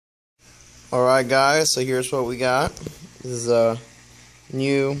Alright guys, so here's what we got. This is a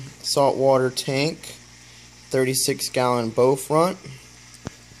new saltwater tank, 36-gallon bow front.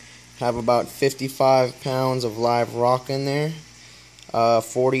 Have about 55 pounds of live rock in there,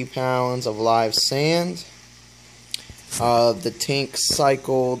 40 pounds of live sand. The tank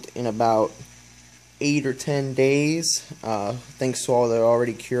cycled in about 8 or 10 days, thanks to all the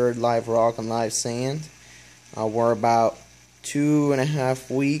already cured live rock and live sand. We're about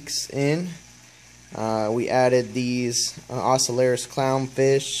 2.5 weeks in. We added these Ocellaris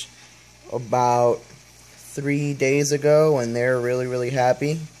clownfish about 3 days ago, and they're really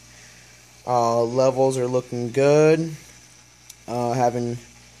happy. Levels are looking good.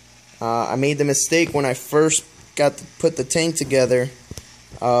 I made the mistake when I first got to put the tank together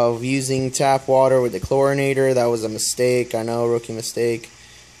of using tap water with the chlorinator. That was a mistake, I know, rookie mistake.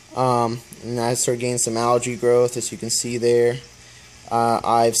 And I started getting some algae growth, as you can see there.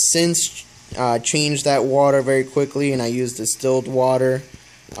 I've since changed that water very quickly, and I used distilled water,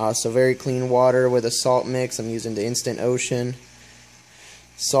 so very clean water with a salt mix. I'm using the Instant Ocean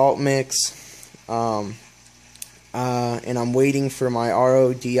salt mix, and I'm waiting for my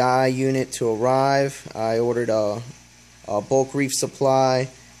RODI unit to arrive. I ordered a bulk reef supply,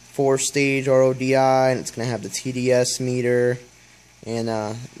 4-stage RODI, and it's going to have the TDS meter and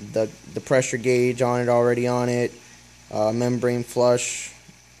the pressure gauge on it already on it, membrane flush,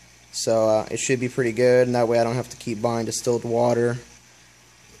 so it should be pretty good, and that way I don't have to keep buying distilled water.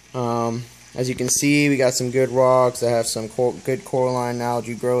 As you can see, we got some good rocks that have some good coralline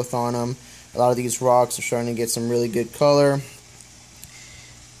algae growth on them. A lot of these rocks are starting to get some really good color.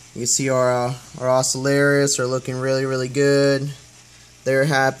 You can see our Ocellaris are looking really good. They're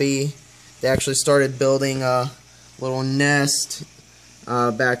happy. They actually started building a little nest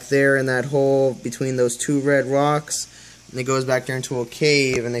back there in that hole between those two red rocks, and it goes back there into a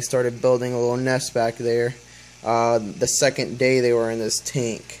cave, and they started building a little nest back there the second day they were in this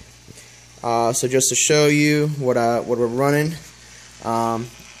tank. So just to show you what we're running,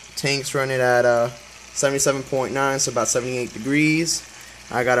 tank's running at 77.9, so about 78 degrees.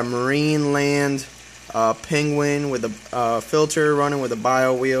 I got a Marineland penguin with a filter running with a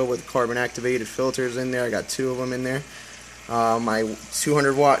bio wheel with carbon activated filters in there. I got 2 of them in there. My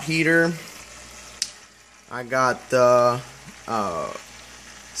 200-watt heater. I got the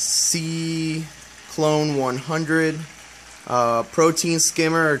seaclone 100 protein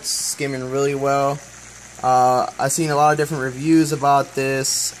skimmer. It's skimming really well. I've seen a lot of different reviews about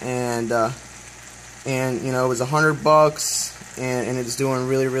this, and you know, it was $100, and it's doing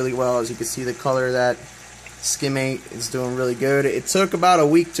really well. As you can see, the color of that skimmate is doing really good. It took about a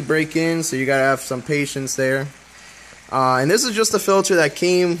week to break in, so you gotta have some patience there. And this is just a filter that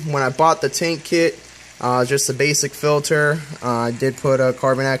came when I bought the tank kit, just a basic filter. I did put a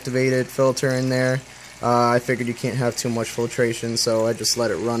carbon activated filter in there. I figured you can't have too much filtration, so I just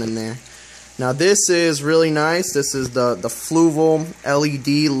let it run in there. Now this is really nice. This is the Fluval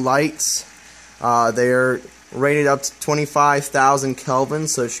LED lights. They're rated up to 25,000 Kelvin,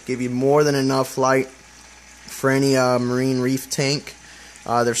 so it should give you more than enough light for any marine reef tank.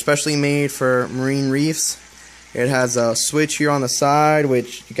 They're specially made for marine reefs. It has a switch here on the side,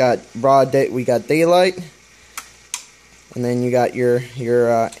 which you got we got daylight, and then you got your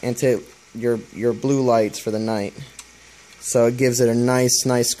blue lights for the night. So it gives it a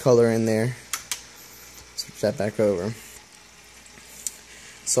nice color in there. Switch that back over.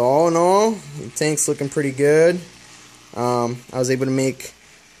 So all in all, the tank's looking pretty good. I was able to make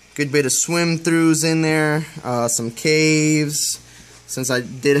a good bit of swim throughs in there, some caves, since I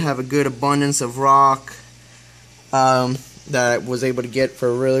did have a good abundance of rock that I was able to get for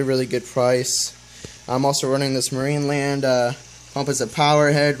a really good price. I'm also running this Marineland pump as a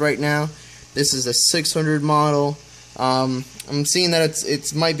power head right now. This is a 600 model. I'm seeing that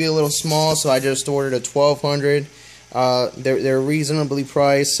it might be a little small, so I just ordered a 1200. They're reasonably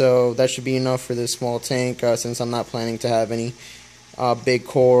priced, so that should be enough for this small tank, since I'm not planning to have any big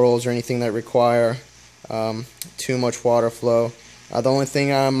corals or anything that require too much water flow. The only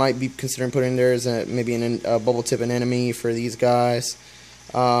thing I might be considering putting there is maybe a bubble tip anemone for these guys,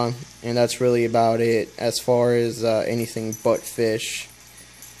 and that's really about it as far as anything but fish.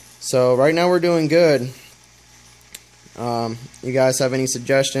 So right now we're doing good. You guys have any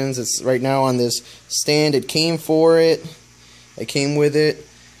suggestions? It's right now on this stand. It came with it.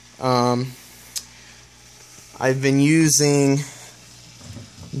 I've been using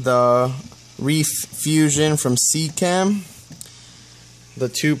the Reef Fusion from Seachem, the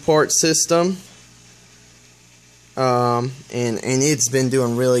 2-part system, and it's been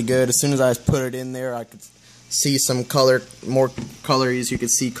doing really good. As soon as I put it in there, I could see some color, more color. As you can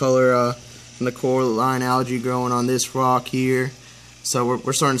see, color from the coralline algae growing on this rock here. So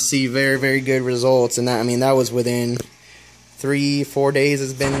we're starting to see very, very good results, and that, I mean, that was within 3-4 days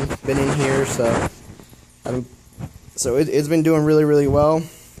it's been in here. So it's been doing really, really well.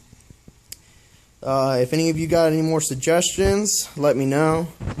 If any of you got any more suggestions, let me know.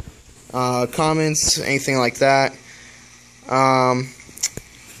 Comments, anything like that.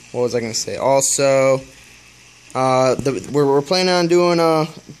 What was I going to say? Also, we're planning on doing a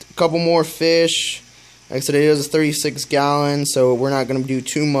couple more fish. Like I said, it is a 36 gallon, so we're not going to do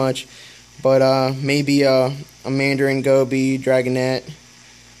too much. But maybe a mandarin goby, dragonet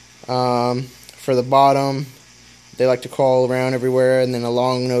for the bottom. They like to crawl around everywhere, and then a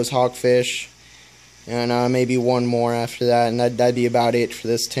long-nosed hawkfish. And maybe one more after that, and that'd be about it for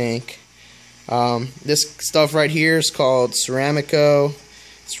this tank. This stuff right here is called Ceramico.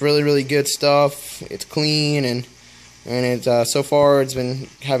 It's really, really good stuff. It's clean, and so far it's been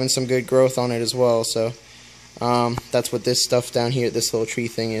having some good growth on it as well. So that's what this stuff down here, this little tree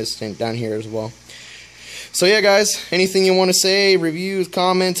thing is down here as well. So yeah, guys, anything you want to say, reviews,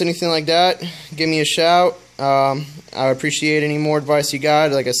 comments, anything like that, give me a shout. I appreciate any more advice you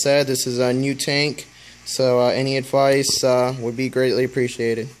got. Like I said, this is a new tank, so any advice would be greatly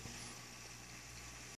appreciated.